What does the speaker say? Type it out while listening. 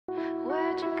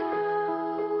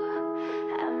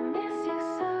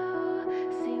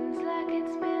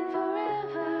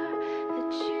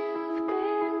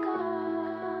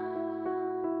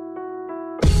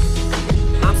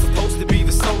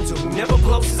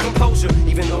composure.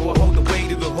 Even though I hold the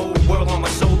weight of the whole world on my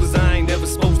shoulders, I ain't never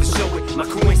supposed to show it. My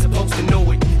crew ain't supposed to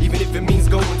know it. Even if it means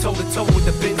going toe to toe with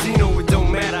the Benzino, it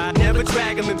don't matter. I never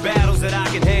drag them in battles that I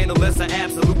can handle unless I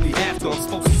absolutely have to. I'm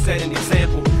supposed to set an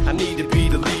example. I need to be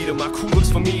the leader. My crew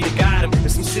looks for me to guide them.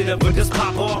 If some shit ever just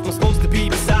pop off,